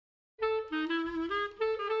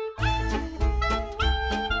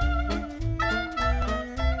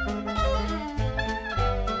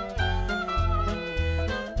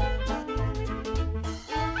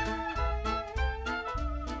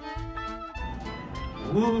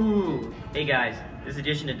Woo! Hey guys, this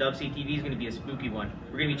edition of Dub TV is going to be a spooky one.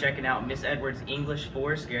 We're going to be checking out Miss Edwards' English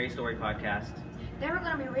 4 Scary Story podcast. Then we're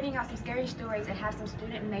going to be reading out some scary stories and have some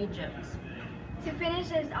student-made jokes. To finish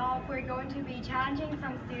this off, we're going to be challenging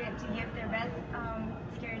some students to give their best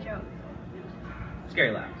scary joke.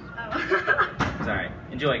 Scary laughs. Oh. It's alright.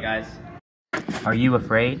 Enjoy, guys. Are you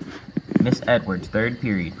afraid? Miss Edwards' third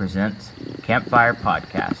period presents Campfire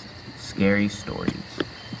Podcast, Scary Stories.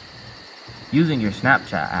 Using your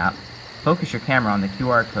Snapchat app, focus your camera on the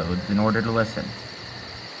QR codes in order to listen.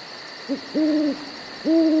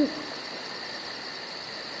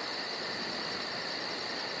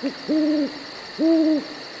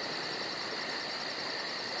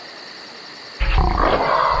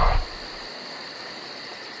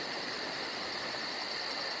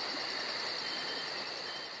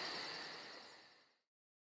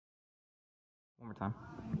 One more time.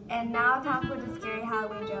 And now time for the scary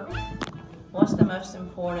Halloween joke. What's the most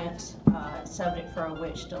important subject for a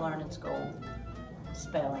witch to learn in school?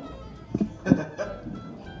 Spelling.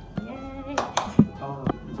 Yay!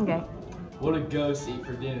 Okay. What did ghosts eat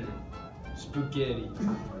for dinner? Spaghetti.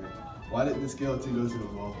 Why didn't the skeleton go to the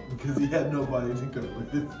wall? Because he had nobody to go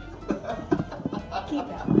with. Keep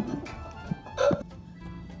that one.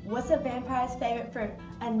 What's a vampire's favorite fruit?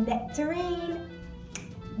 A nectarine.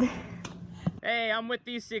 Hey, I'm with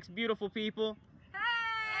these 6 beautiful people. Hey!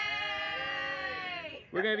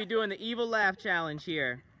 We're going to be doing the evil laugh challenge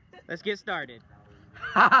here. Let's get started.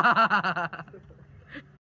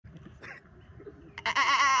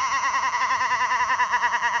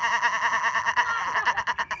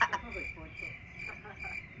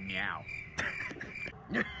 Meow.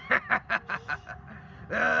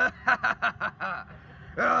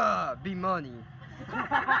 Be money.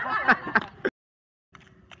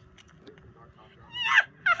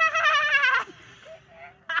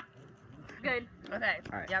 Good. Okay.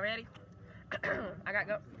 All right. Y'all ready? I got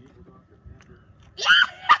go.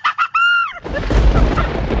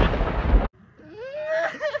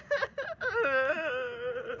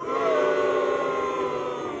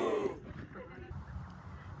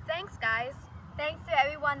 Thanks, guys. Thanks to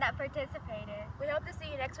everyone that participated. We hope to see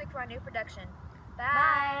you next week for our new production.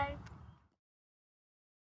 Bye.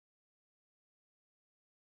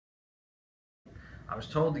 I was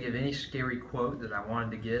told to give any scary quote that I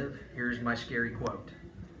wanted to give. Here's my scary quote.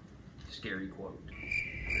 Scary quote.